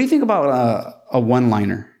 What do you think about a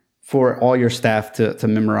one-liner for all your staff to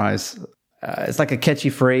memorize? It's like a catchy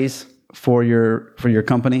phrase for your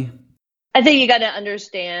company. I think you got to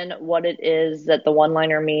understand what it is that the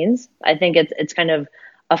one-liner means. I think it's kind of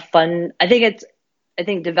a fun. I think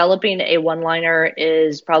developing a one-liner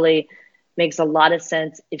is probably makes a lot of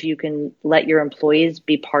sense if you can let your employees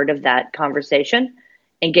be part of that conversation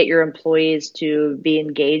and get your employees to be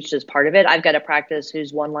engaged as part of it. I've got a practice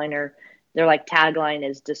whose one-liner, their like tagline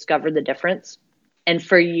is "Discover the difference." And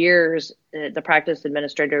for years, the practice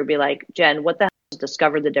administrator would be like, "Jen, what the hell does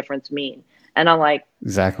discover the difference mean?" And I'm like,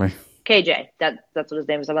 exactly. KJ, that's what his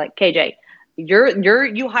name is. I'm like, KJ,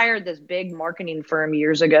 you hired this big marketing firm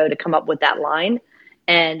years ago to come up with that line,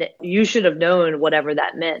 and you should have known whatever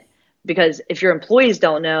that meant. Because if your employees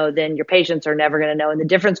don't know, then your patients are never going to know, and the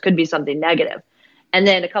difference could be something negative. And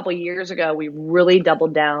then a couple of years ago, we really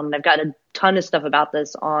doubled down, and I've got a ton of stuff about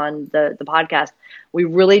this on the podcast. We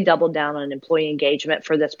really doubled down on employee engagement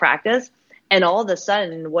for this practice. And all of a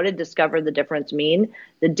sudden, what did Discover the Difference mean?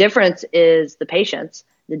 The difference is the patients.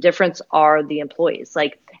 The difference are the employees.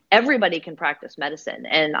 Like, everybody can practice medicine.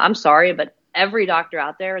 And I'm sorry, but every doctor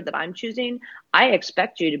out there that I'm choosing, I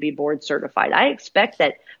expect you to be board certified. I expect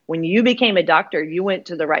that when you became a doctor, you went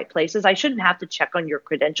to the right places. I shouldn't have to check on your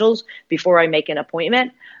credentials before I make an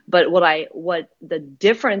appointment. But what the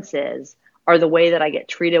difference is are the way that I get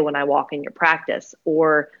treated when I walk in your practice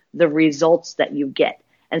or the results that you get.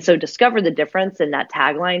 And so Discover the Difference, and that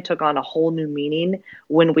tagline took on a whole new meaning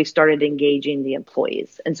when we started engaging the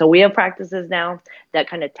employees. And so we have practices now that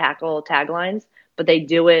kind of tackle taglines, but they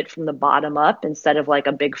do it from the bottom up instead of like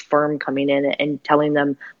a big firm coming in and telling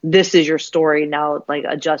them, this is your story, now like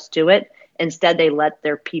adjust to it. Instead, they let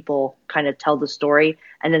their people kind of tell the story,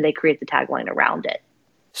 and then they create the tagline around it.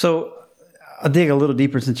 So I'll dig a little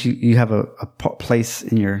deeper since you have a place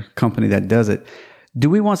in your company that does it. Do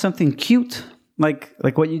we want something cute? Like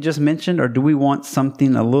what you just mentioned, or do we want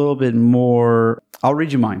something a little bit more? I'll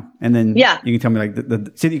read you mine, and then you can tell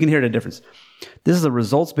me so you can hear the difference. This is a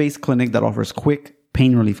results-based clinic that offers quick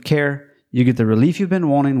pain relief care. You get the relief you've been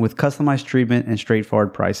wanting with customized treatment and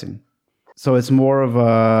straightforward pricing. So it's more of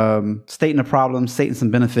a stating a problem, stating some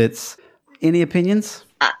benefits. Any opinions?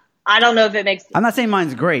 I don't know if it makes... I'm not saying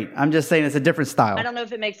mine's great. I'm just saying it's a different style. I don't know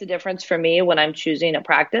if it makes a difference for me when I'm choosing a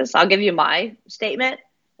practice. I'll give you my statement.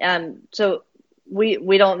 So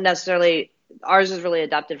we don't necessarily, ours is really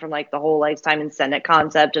adopted from like the whole lifetime incentive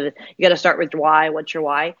concept of you got to start with why, what's your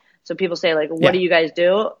why? So people say like, what do you guys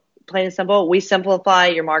do? Plain and simple, we simplify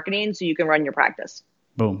your marketing so you can run your practice.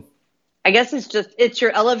 Boom. I guess it's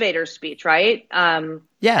your elevator speech, right? And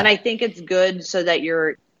I think it's good so that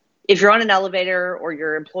if you're on an elevator or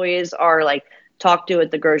your employees are like talked to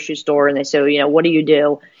at the grocery store and they say, what do you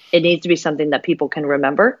do? It needs to be something that people can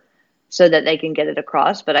remember so that they can get it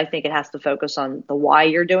across. But I think it has to focus on the why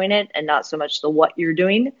you're doing it and not so much the what you're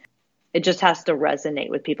doing. It just has to resonate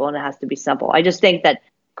with people, and it has to be simple. I just think that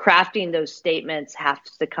crafting those statements has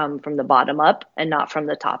to come from the bottom up and not from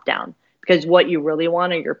the top down, because what you really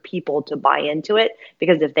want are your people to buy into it,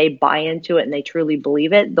 because if they buy into it and they truly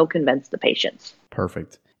believe it, they'll convince the patients.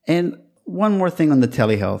 Perfect. And one more thing on the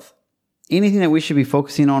telehealth. Anything that we should be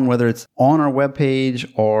focusing on, whether it's on our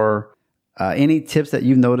webpage or any tips that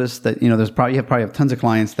you've noticed that, you probably have tons of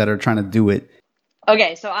clients that are trying to do it.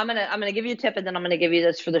 Okay, so I'm gonna give you a tip, and then I'm gonna give you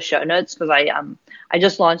this for the show notes, because I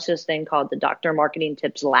just launched this thing called the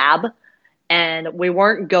DrMarketingTips Lab, and we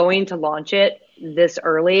weren't going to launch it this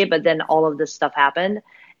early, but then all of this stuff happened,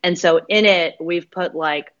 and so in it we've put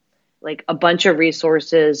like a bunch of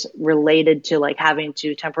resources related to like having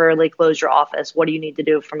to temporarily close your office. What do you need to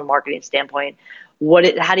do from a marketing standpoint?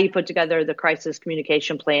 How do you put together the crisis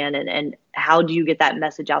communication plan, and how do you get that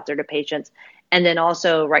message out there to patients? And then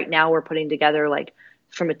also right now we're putting together, like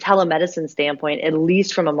from a telemedicine standpoint, at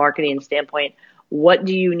least from a marketing standpoint, what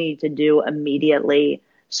do you need to do immediately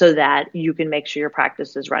so that you can make sure your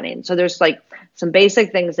practice is running? So there's like some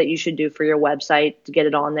basic things that you should do for your website to get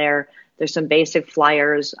it on there. There's some basic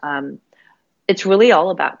flyers. It's really all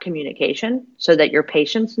about communication so that your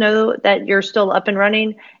patients know that you're still up and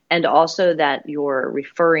running, and also that your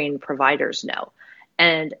referring providers know.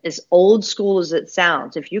 And as old school as it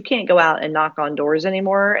sounds, if you can't go out and knock on doors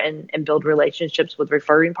anymore and build relationships with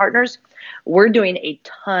referring partners, we're doing a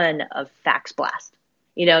ton of fax blast.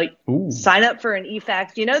 Sign up for an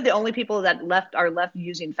e-fax. The only people that are left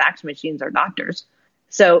using fax machines are doctors.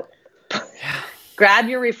 So grab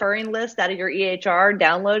your referring list out of your EHR,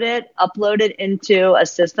 download it, upload it into a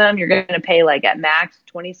system. You're going to pay like at max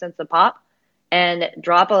 20 cents a pop, and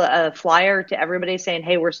drop a flyer to everybody saying,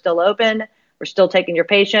 hey, we're still open. We're still taking your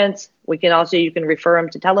patients. You can refer them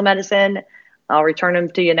to telemedicine. I'll return them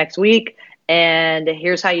to you next week. And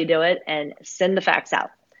here's how you do it, and send the fax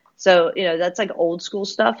out. So, that's like old school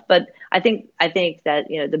stuff. But I think that,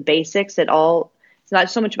 the basics, it's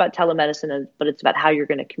not so much about telemedicine, but it's about how you're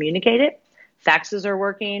going to communicate it. Faxes are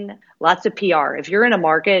working. Lots of PR. If you're in a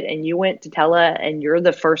market and you went to tele and you're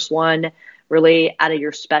the first one really out of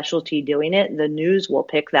your specialty doing it, the news will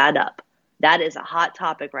pick that up. That is a hot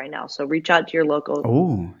topic right now. So reach out to your local.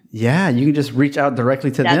 Oh, yeah. You can just reach out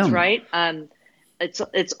directly to them. That's right.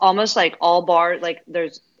 It's almost like all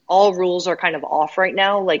rules are kind of off right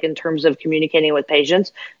now, like in terms of communicating with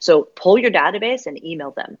patients. So pull your database and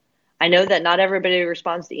email them. I know that not everybody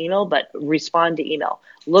responds to email, but respond to email.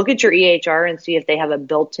 Look at your EHR and see if they have a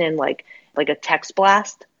built-in like a text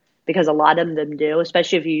blast, because a lot of them do,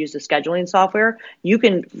 especially if you use the scheduling software. You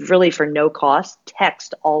can really, for no cost,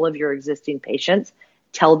 text all of your existing patients,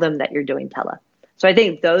 tell them that you're doing tele. So I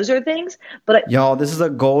think those are things. But y'all, this is a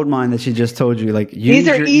gold mine that she just told you. Like, use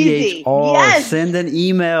your easy. EHR, yes. Send an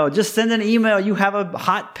email. Just send an email. You have a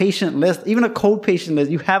hot patient list, even a cold patient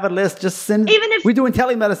list. You have a list. Just send. We're doing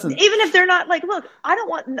telemedicine. Even if they're not like, look,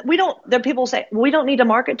 the people say, we don't need to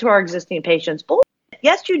market to our existing patients. Bull.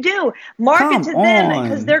 Yes, you do. Market to them,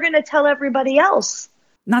 because they're going to tell everybody else.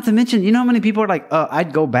 Not to mention, how many people are like,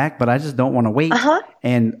 I'd go back, but I just don't want to wait.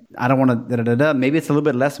 And I don't want to, maybe it's a little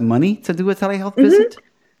bit less money to do a telehealth visit.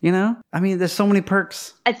 I mean, there's so many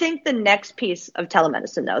perks. I think the next piece of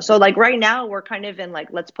telemedicine, though. So like right now we're kind of in like,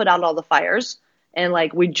 let's put out all the fires, and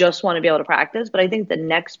like, we just want to be able to practice. But I think the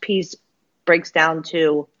next piece breaks down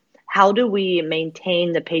to, how do we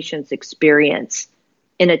maintain the patient's experience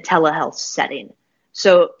in a telehealth setting?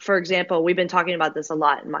 So, for example, we've been talking about this a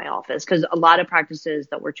lot in my office, because a lot of practices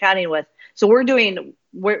that we're chatting with, so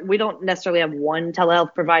we don't necessarily have one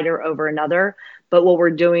telehealth provider over another, but what we're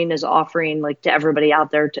doing is offering like to everybody out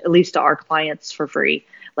there, at least to our clients, for free.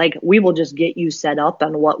 Like, we will just get you set up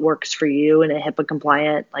on what works for you in a HIPAA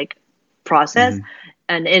compliant like process.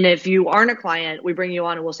 And if you aren't a client, we bring you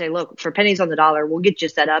on and we'll say, look, for pennies on the dollar, we'll get you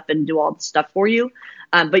set up and do all the stuff for you.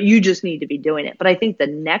 But you just need to be doing it. But I think the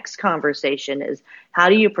next conversation is, how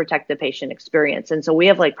do you protect the patient experience? And so we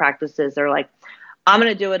have like practices that are like, I'm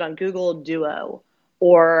going to do it on Google Duo,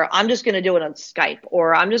 or I'm just going to do it on Skype,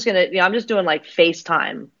 or I'm just doing like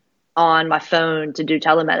FaceTime on my phone to do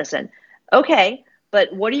telemedicine. Okay,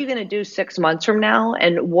 but what are you going to do 6 months from now?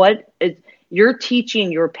 And you're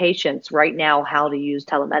teaching your patients right now how to use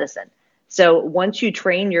telemedicine. So once you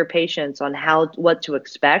train your patients on what to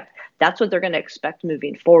expect, that's what they're going to expect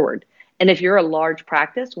moving forward. And if you're a large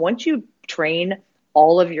practice, once you train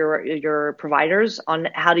all of your providers on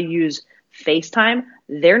how to use FaceTime,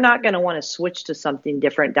 they're not going to want to switch to something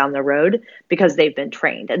different down the road, because they've been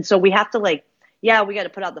trained. And so we have to we got to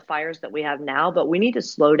put out the fires that we have now, but we need to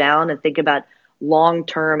slow down and think about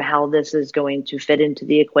long-term how this is going to fit into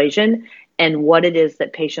the equation, and what it is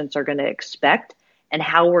that patients are going to expect, and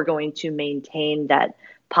how we're going to maintain that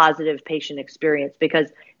positive patient experience, because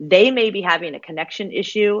they may be having a connection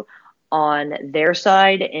issue on their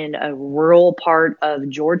side in a rural part of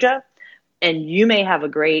Georgia, and you may have a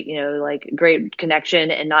great, great connection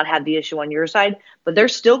and not have the issue on your side, but they're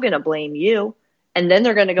still going to blame you. And then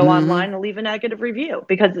they're going to go online and leave a negative review,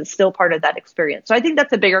 because it's still part of that experience. So I think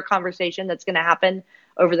that's a bigger conversation that's going to happen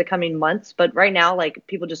over the coming months. But right now, like,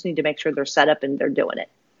 people just need to make sure they're set up and they're doing it.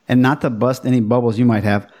 And not to bust any bubbles you might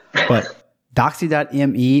have, but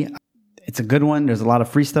Doxy.me, it's a good one. There's a lot of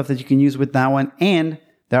free stuff that you can use with that one. And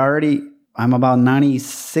I'm about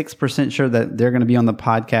 96% sure that they're going to be on the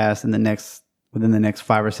podcast within the next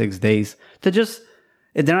 5 or 6 days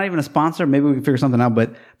if they're not even a sponsor, maybe we can figure something out,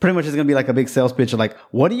 but pretty much it's going to be like a big sales pitch of like,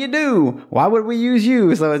 what do you do? Why would we use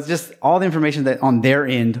you? So it's just all the information that on their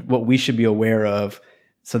end, what we should be aware of.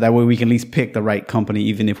 So that way we can at least pick the right company,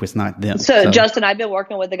 even if it's not them. So Justin, I've been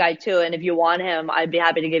working with the guy too. And if you want him, I'd be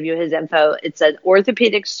happy to give you his info. It's an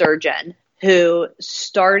orthopedic surgeon who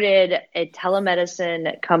started a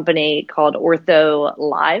telemedicine company called Ortho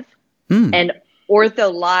Live. And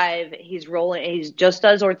Ortho Live, he just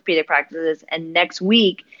does orthopedic practices. And next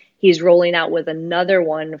week he's rolling out with another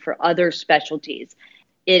one for other specialties.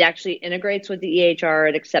 It actually integrates with the EHR.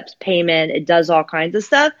 It accepts payment. It does all kinds of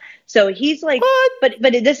stuff. So he's like, What? but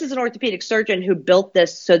this is an orthopedic surgeon who built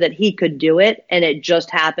this so that he could do it. And it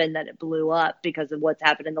just happened that it blew up because of what's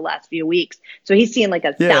happened in the last few weeks. So he's seeing like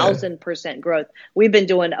 1,000% growth. We've been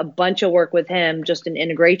doing a bunch of work with him just in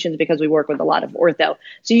integrations because we work with a lot of ortho.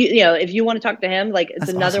 So, you know, if you want to talk to him, like it's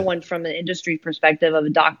another awesome. one from an industry perspective of a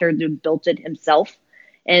doctor who built it himself,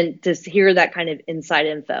 and to hear that kind of inside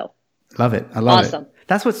info. Love it. I love Awesome. it.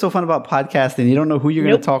 That's what's so fun about podcasting. You don't know who you're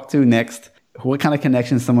going to talk to next, what kind of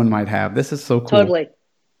connections someone might have. This is so cool. Totally.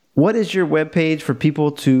 What is your webpage for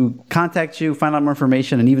people to contact you, find out more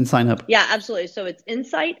information, and even sign up? Yeah, absolutely. So it's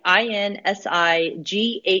Insight, INSIGHT,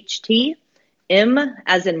 M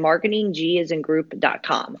as in marketing, G as in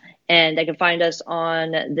group.com. And they can find us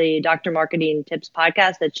on the Dr. Marketing Tips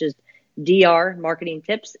podcast. That's just DR Marketing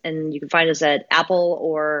Tips. And you can find us at Apple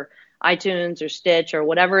or iTunes or Stitch or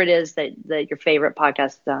whatever it is that your favorite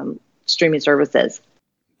podcast streaming service is.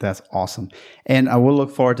 That's awesome. And I will look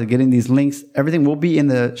forward to getting these links. Everything will be in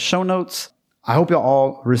the show notes. I hope you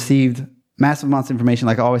all received massive amounts of information.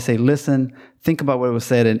 Like I always say, listen, think about what was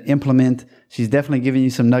said and implement. She's definitely giving you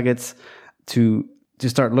some nuggets to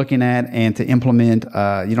start looking at and to implement.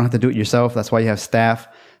 You don't have to do it yourself. That's why you have staff.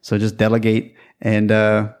 So just delegate. And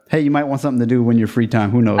hey, you might want something to do when you're free time.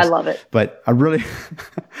 Who knows? I love it. But I really,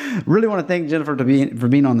 really want to thank Jennifer for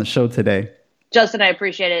being on the show today. Justin, I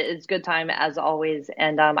appreciate it. It's a good time as always.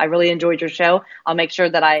 And I really enjoyed your show. I'll make sure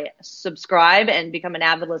that I subscribe and become an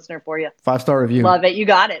avid listener for you. 5-star review. Love it. You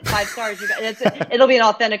got it. 5 stars. It'll be an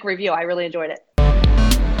authentic review. I really enjoyed it.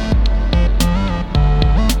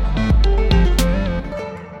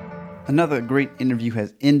 Another great interview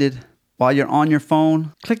has ended. While you're on your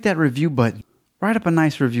phone, click that review button. Write up a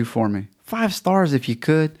nice review for me. 5 stars if you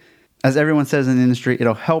could. As everyone says in the industry,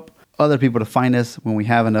 it'll help other people to find us when we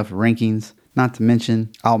have enough rankings. Not to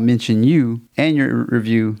mention, I'll mention you and your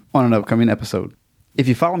review on an upcoming episode. If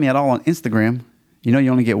you follow me at all on Instagram, you know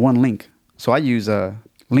you only get one link. So I use a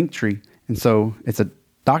Linktree. And so it's a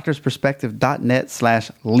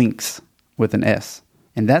doctorsperspective.net/links with an S.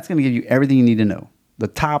 And that's going to give you everything you need to know. The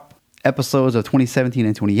top episodes of 2017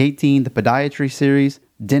 and 2018, the podiatry series,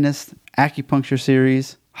 dentist, acupuncture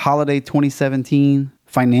series, holiday 2017,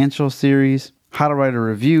 financial series, how to write a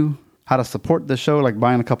review, how to support the show, like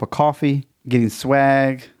buying a cup of coffee, getting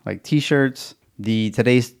swag, like t-shirts, the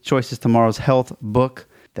Today's Choices, Tomorrow's Health book.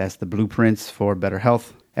 That's the blueprints for better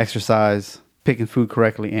health, exercise, picking food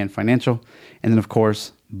correctly, and financial. And then, of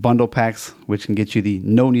course, bundle packs, which can get you the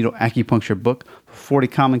No Needle Acupuncture book for 40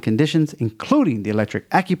 common conditions, including the electric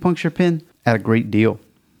acupuncture pin at a great deal.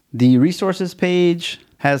 The resources page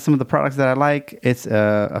has some of the products that I like. It's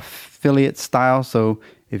affiliate style, so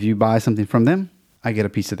if you buy something from them, I get a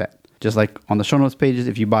piece of that. Just like on the show notes pages,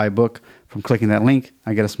 if you buy a book from clicking that link,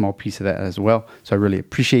 I get a small piece of that as well. So I really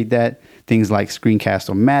appreciate that. Things like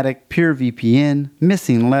Screencast-O-Matic, Pure VPN,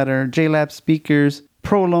 Missing Letter, JLab speakers,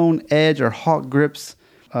 ProLone Edge or Hawk grips.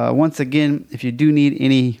 Once again, if you do need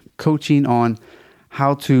any coaching on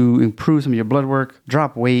how to improve some of your blood work,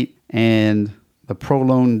 drop weight, and the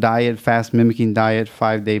ProLone diet, fast mimicking diet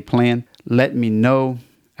 5-day plan, let me know.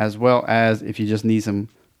 As well as if you just need some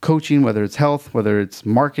coaching, whether it's health, whether it's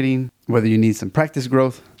marketing, whether you need some practice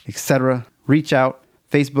growth, etc. Reach out.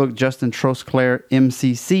 Facebook, Justin Trosclair,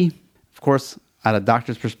 MCC. Of course, out of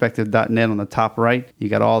doctorsperspective.net on the top right, you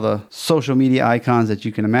got all the social media icons that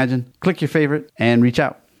you can imagine. Click your favorite and reach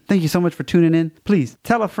out. Thank you so much for tuning in. Please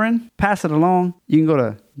tell a friend, pass it along. You can go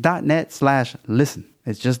to .net/listen.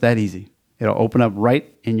 It's just that easy. It'll open up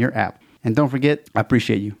right in your app. And don't forget, I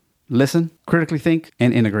appreciate you. Listen, critically think,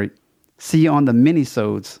 and integrate. See you on the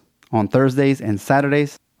mini-sodes on Thursdays and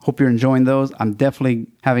Saturdays. Hope you're enjoying those. I'm definitely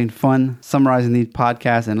having fun summarizing these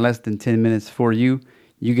podcasts in less than 10 minutes for you.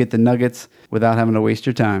 You get the nuggets without having to waste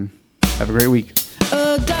your time. Have a great week.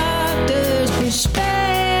 A doctor's perspective.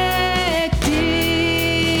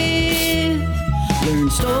 Learn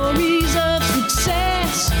stories of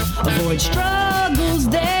success. Avoid struggles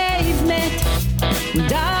they've met.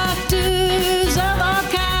 Doctors of all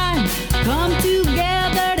kind come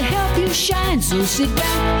together to help you shine. So sit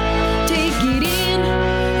back, take it in,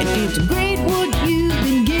 and integrate what you've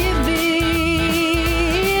been given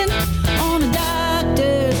on a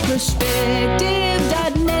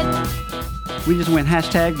doctorsperspective.net. We just went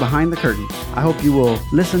hashtag behind the curtain. I hope you will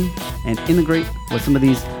listen and integrate what some of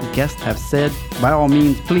these guests have said. By all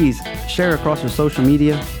means, please share across your social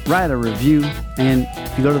media, write a review, and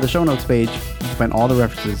if you go to the show notes page, you'll find all the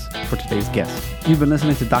references for today's guest. You've been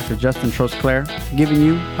listening to Dr. Justin Trosclair, giving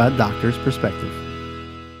you a doctor's perspective.